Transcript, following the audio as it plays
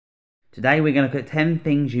Today we're going to look at 10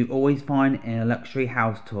 things you always find in a luxury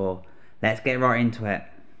house tour. Let's get right into it.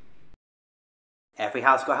 Every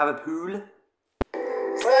house got to have a pool.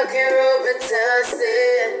 Oh,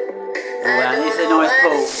 and this is a nice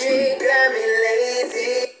pool.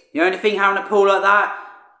 The only thing having a pool like that,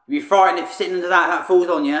 you'd be frightened if you're sitting under that falls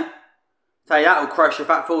on you. Tell you that will crush if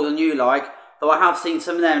that falls on you like. Though I have seen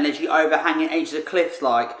some of them literally overhanging edges of cliffs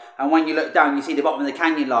like, and when you look down you see the bottom of the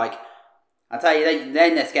canyon like. I tell you,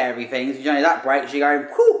 then they're scary things. If you know that breaks, you're going,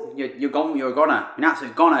 whoo, you're gone, you're a goner. You're an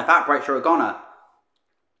absolute goner. If that breaks, you're a goner.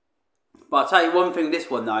 But I'll tell you one thing with this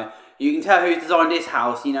one though. You can tell who's designed this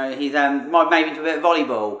house. You know, he's maybe into a bit of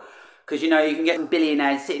volleyball. Because, you know, you can get some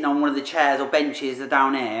billionaires sitting on one of the chairs or benches that are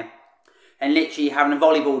down here. And literally having a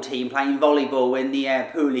volleyball team playing volleyball in the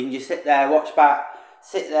pool. You can just sit there, watch back.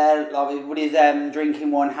 Sit there like, with his drink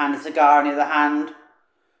in one hand, a cigar in the other hand.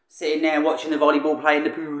 Sitting there watching the volleyball play in the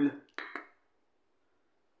pool.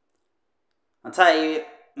 I'll tell you,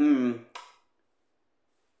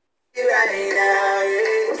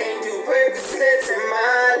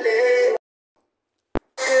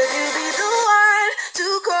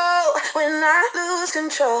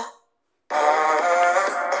 control.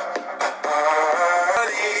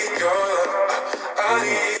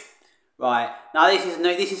 Right, now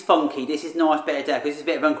this is funky, this is nice bit of deck, this is a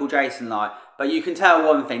bit of Uncle Jason like, but you can tell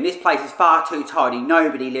one thing, this place is far too tidy,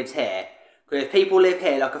 nobody lives here. Because if people live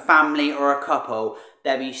here like a family or a couple,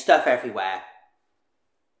 there'll be stuff everywhere.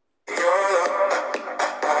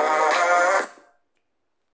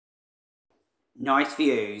 Nice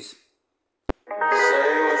views.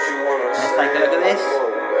 Let's take a look at this.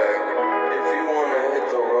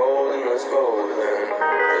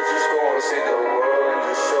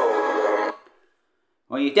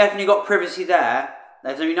 Well, you've definitely got privacy there.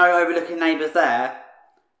 There's going to be no overlooking neighbours there.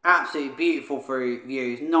 Absolutely beautiful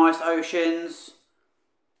views. Nice oceans.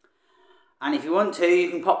 And if you want to, you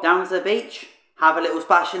can pop down to the beach. Have a little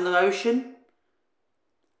splash in the ocean.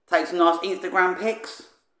 Take some nice Instagram pics.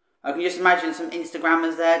 I can just imagine some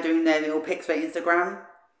Instagrammers there doing their little pics for Instagram.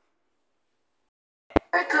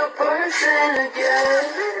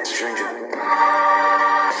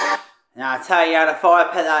 Now I tell you, at a fire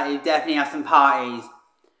pit that you definitely have some parties.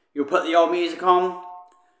 You'll put the old music on,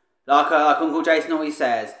 like Uncle Jason always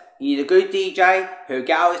says. You need a good DJ who'll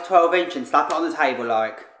get out his 12-inch and slap it on the table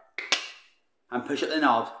like, and push up the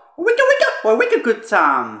knobs. Wicka wicka, well wicka good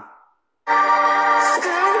time.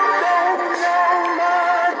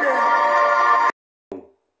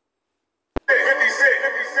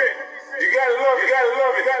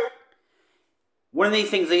 One of these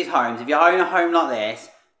things, these homes, if you own a home like this,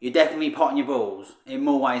 you're definitely potting your balls in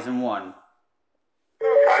more ways than one.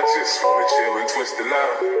 I just wanna chill and twist the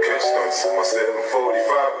line. Catch stunts on my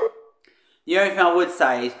 745. The only thing I would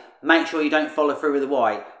say is make sure you don't follow through with the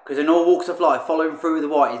white, because in all walks of life, following through with the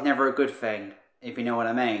white is never a good thing, if you know what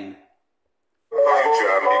I mean. You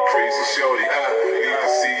drive me crazy, shorty. I need to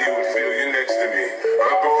see you and feel you next to me. I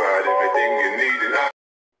provide everything you need and I...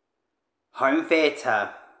 Home theatre.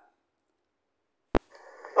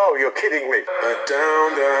 Oh, you're kidding me.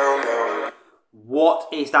 Down, down, down. What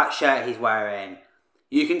is that shirt he's wearing?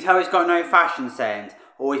 You can tell he's got no fashion sense,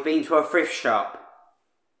 or he's been to a thrift shop.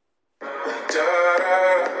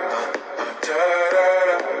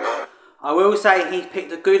 I will say he's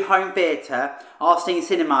picked a good home theatre. I've seen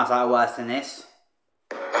cinemas that are worse than this.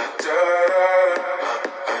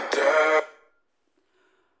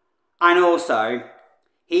 And also,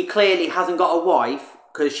 he clearly hasn't got a wife,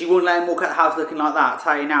 because she wouldn't let him walk out the house looking like that, I'll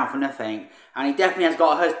tell you now for nothing. And he definitely has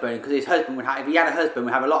got a husband, because his husband would have, if he had a husband,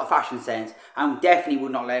 would have a lot of fashion sense, and definitely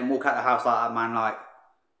would not let him walk out the house like that man like.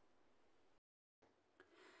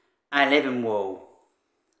 A living wall.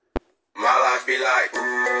 My life be like, yeah,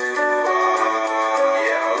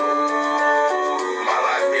 my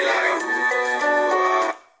life be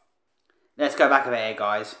like, Let's go back a bit here,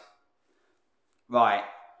 guys. Right.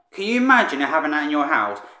 Can you imagine having that in your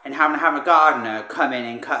house and having to have a gardener come in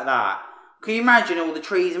and cut that? Can you imagine all the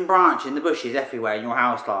trees and branches and the bushes everywhere in your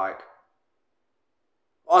house like?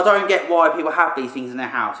 I don't get why people have these things in their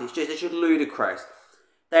house. It's just ludicrous.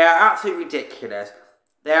 They are absolutely ridiculous.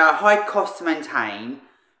 They are a high cost to maintain.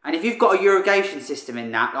 And if you've got a irrigation system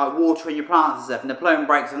in that, like watering your plants and stuff, and the plumbing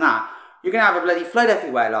breaks and that, you're going to have a bloody flood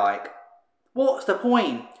everywhere like. What's the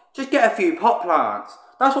point? Just get a few pot plants.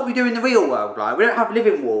 That's what we do in the real world, like. We don't have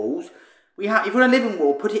living walls. If you want a living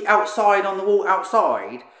wall, put it outside on the wall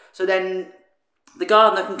outside, so then the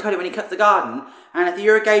gardener can cut it when he cuts the garden, and if the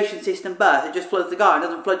irrigation system bursts, it just floods the garden, it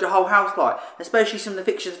doesn't flood your whole house, like. Especially some of the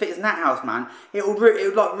fixtures and fittings in that house, man. It would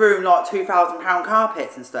like ruin like £2,000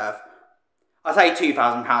 carpets and stuff. I say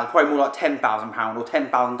 £2,000, probably more like £10,000 or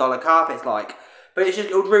 $10,000 carpets, like. But it's just,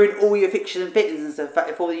 it would ruin all your fixtures and fittings and stuff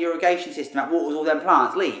if all the irrigation system that waters all them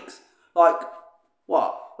plants leaks. Like,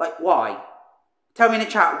 what? Like, why? Tell me in the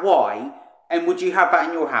chat why, and would you have that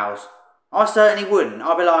in your house? I certainly wouldn't.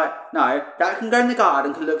 I'd be like, no, that can go in the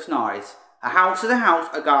garden because it looks nice. A house is a house,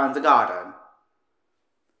 a garden's a garden.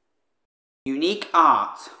 Unique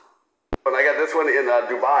art. And I got this one in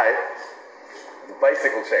Dubai. The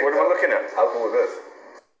bicycle chain. What am I looking at? How cool is this?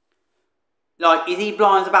 Like, is he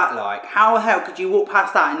blind as a bat, like? How the hell could you walk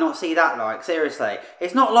past that and not see that, like? Seriously.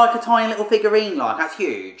 It's not like a tiny little figurine, like. That's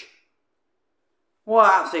huge. What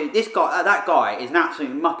absolute... This guy, that guy is an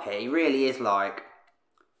absolute muppet. He really is, like.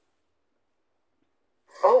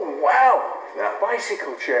 Oh, wow. That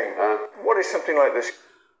bicycle chain. What is something like this?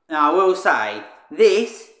 Now, I will say,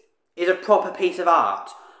 this is a proper piece of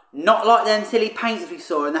art. Not like them silly paints we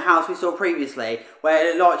saw in the house we saw previously, where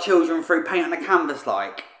it looked like children threw paint on a canvas,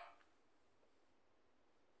 like.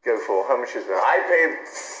 Go for? How much is that? I paid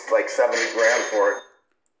like 70 grand for it.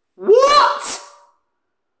 What?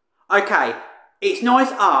 Okay, it's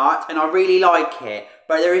nice art and I really like it,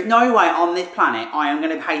 but there is no way on this planet I am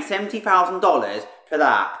going to pay $70,000 for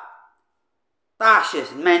that. That's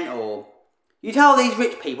just mental. You tell these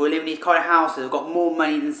rich people who live in these kind of houses have got more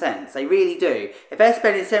money than sense. They really do. If they're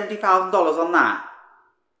spending $70,000 on that.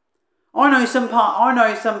 I know some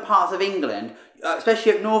parts of England,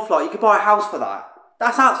 especially up north, like, you could buy a house for that.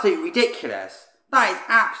 That's absolutely ridiculous. That is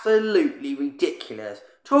absolutely ridiculous.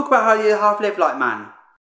 Talk about how you half live like, man.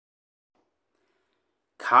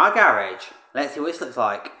 Car garage. Let's see what this looks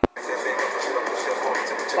like.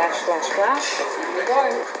 Flash, flash, flash. Here we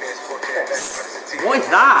go. What is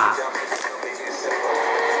that?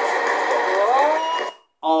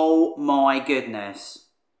 Oh my goodness.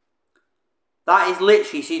 That is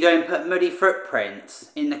literally so you don't put muddy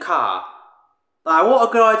footprints in the car. Like, what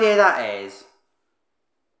a good idea that is.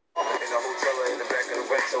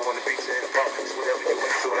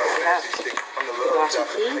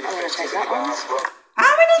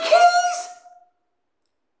 How many keys?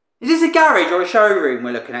 Is this a garage or a showroom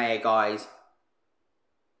we're looking at here, guys?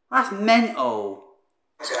 That's mental.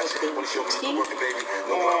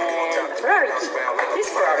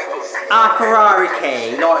 Ah, Ferrari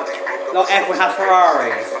key, like everyone has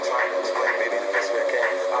Ferraris.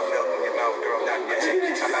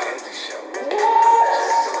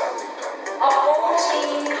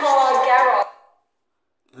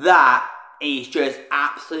 That is just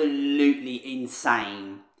absolutely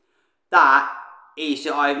insane. That is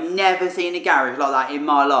just, I've never seen a garage like that in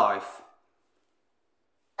my life.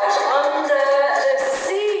 Under the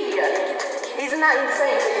sea. Isn't that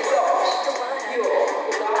insane?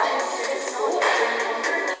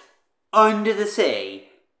 Under the sea.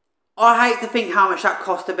 I hate to think how much that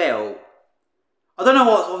cost to build. I don't know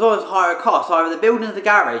what's higher cost, either the building of the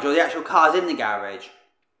garage or the actual cars in the garage.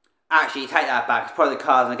 Actually, take that back. It's probably the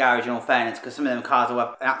cars in the garage in all fairness, because some of them cars are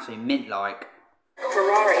worth an absolute mint like.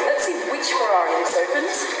 Ferrari. Let's see which Ferrari this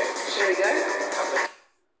opens. Here we go.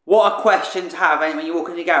 What a question to have when you walk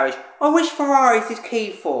in the garage. Oh, which Ferrari is this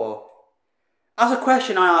key for? That's a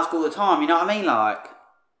question I ask all the time, you know what I mean? Like,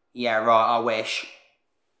 yeah, right, I wish.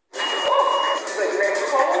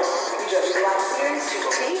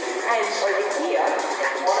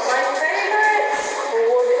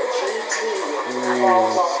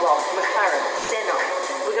 McLaren, Senna.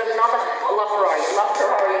 We got another LaFerrari,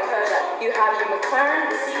 you've heard that. You have your McLaren,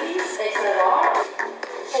 Mercedes, XLR,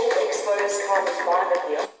 full exposed carbon fibre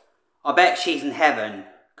here. I bet she's in heaven,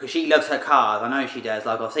 because she loves her cars. I know she does.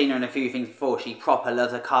 Like, I've seen her in a few things before. She proper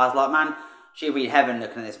loves her cars. Like, man, she'd be in heaven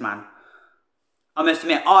looking at this man. I must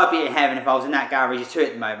admit, I'd be in heaven if I was in that garage too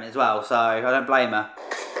at the moment as well, so I don't blame her.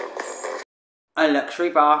 A luxury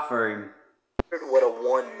bathroom. What a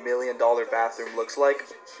 $1 million bathroom looks like?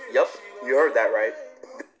 Yep, you heard that right.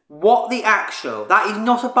 What the actual? That is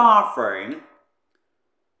not a bathroom.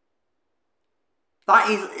 That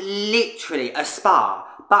is literally a spa.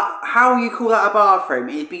 But how you call that a bathroom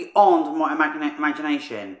is beyond my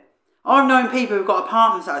imagination. I've known people who've got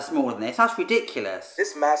apartments that are smaller than this. That's ridiculous.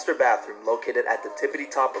 This master bathroom, located at the tippity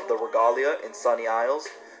top of the Regalia in Sunny Isles,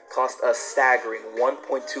 cost a staggering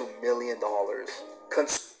 $1.2 million.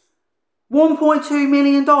 $1.2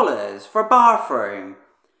 million for a bathroom.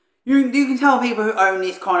 You can tell people who own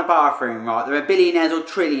this kind of bathroom, right? They're billionaires or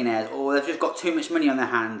trillionaires, or they've just got too much money on their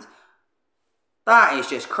hands. That is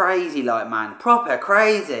just crazy, like, man. Proper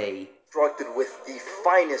crazy. Constructed with the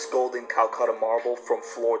finest golden Calcutta marble from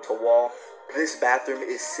floor to wall, this bathroom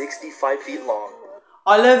is 65 feet long.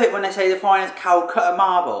 I love it when they say the finest Calcutta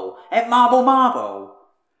marble. Ain't marble.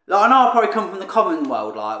 Like, I know I probably come from the common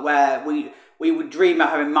world, like, where we would dream of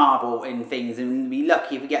having marble in things and be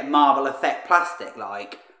lucky if we get marble effect plastic,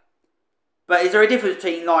 like. But is there a difference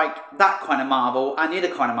between, like, that kind of marble and the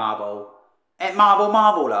other kind of marble? Ain't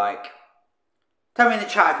marble, like? Tell me in the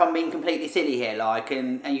chat if I'm being completely silly here, like,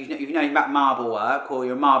 and you know about marble work, or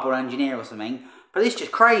you're a marble engineer or something, but it's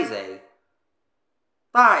just crazy.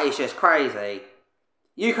 That is just crazy.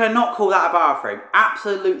 You cannot call that a bathroom.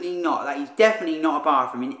 Absolutely not. That is definitely not a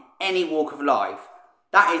bathroom in any walk of life.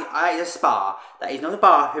 That is a spa. That is not a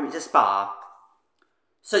bathroom, it's a spa.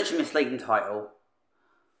 Such a misleading title.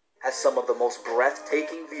 Has some of the most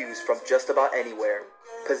breathtaking views from just about anywhere,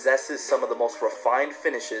 possesses some of the most refined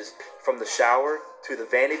finishes from the shower to the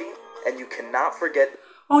vanity, and you cannot forget...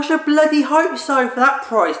 I should bloody hope so for that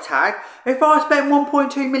price tag. If I spent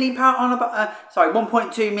 £1.2 million on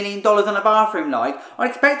 $1.2 million on a bathroom, like, I'd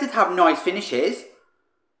expect it to have nice finishes.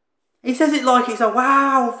 He says it like it's a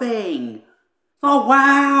wow thing. It's not a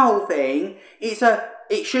wow thing.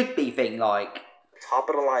 It should be thing, like. Top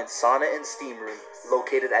of the line sauna and steam room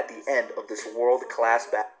located at the end of this world-class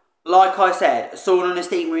bath. Like I said, a sauna and a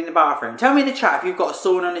steam room in the bathroom. Tell me in the chat if you've got a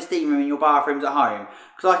sauna and a steam room in your bathrooms at home.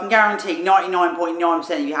 Because I can guarantee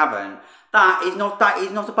 99.9% of you haven't. That is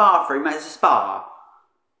not a bathroom, that's a spa.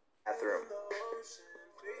 Bathroom.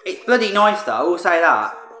 It's bloody nice though, I will say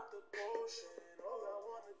that.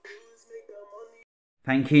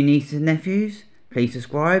 Thank you, nieces and nephews. Please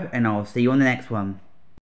subscribe and I'll see you on the next one.